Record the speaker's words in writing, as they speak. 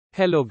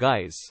Hello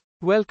guys.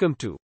 Welcome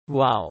to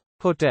Wow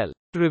Hotel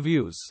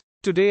Reviews.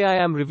 Today I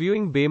am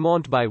reviewing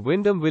Baymont by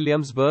Wyndham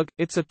Williamsburg.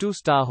 It's a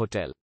 2-star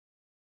hotel.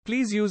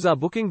 Please use our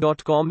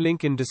booking.com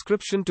link in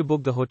description to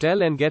book the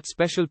hotel and get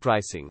special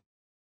pricing.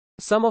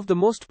 Some of the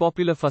most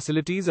popular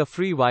facilities are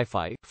free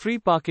Wi-Fi, free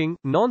parking,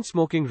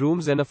 non-smoking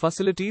rooms and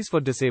facilities for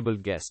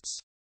disabled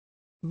guests.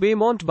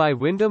 Baymont by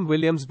Wyndham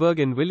Williamsburg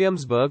in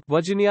Williamsburg,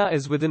 Virginia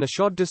is within a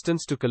short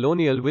distance to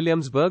Colonial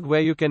Williamsburg, where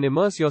you can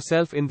immerse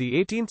yourself in the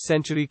 18th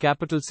century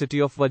capital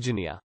city of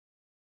Virginia.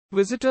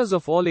 Visitors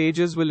of all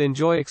ages will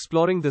enjoy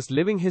exploring this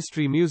living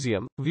history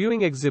museum,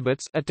 viewing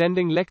exhibits,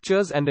 attending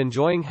lectures and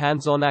enjoying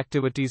hands-on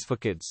activities for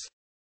kids.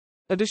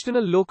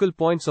 Additional local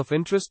points of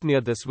interest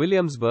near this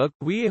Williamsburg,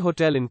 VA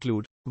hotel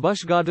include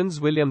Busch Gardens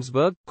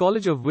Williamsburg,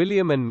 College of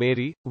William and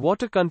Mary,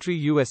 Water Country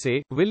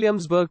USA,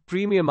 Williamsburg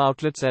Premium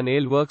Outlets and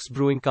Alewerks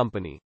Brewing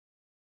Company.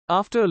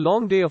 After a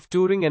long day of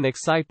touring and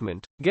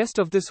excitement, guests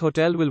of this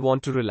hotel will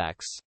want to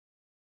relax.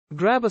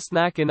 Grab a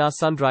snack in our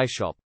sundry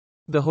shop.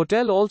 The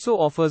hotel also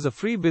offers a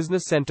free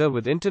business center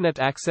with internet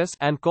access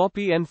and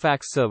copy and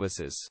fax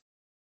services.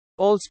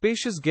 All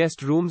spacious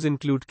guest rooms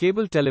include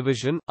cable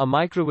television, a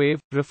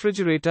microwave,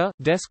 refrigerator,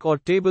 desk or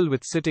table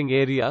with sitting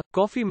area,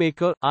 coffee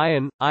maker,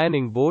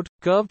 ironing board,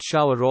 curved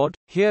shower rod,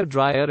 hair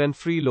dryer and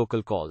free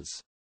local calls.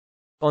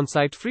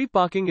 On-site free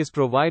parking is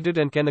provided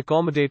and can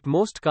accommodate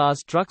most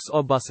cars, trucks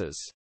or buses.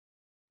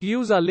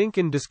 Use our link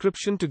in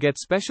description to get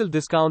special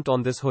discount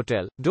on this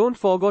hotel. Don't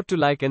forget to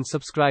like and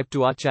subscribe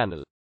to our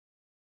channel.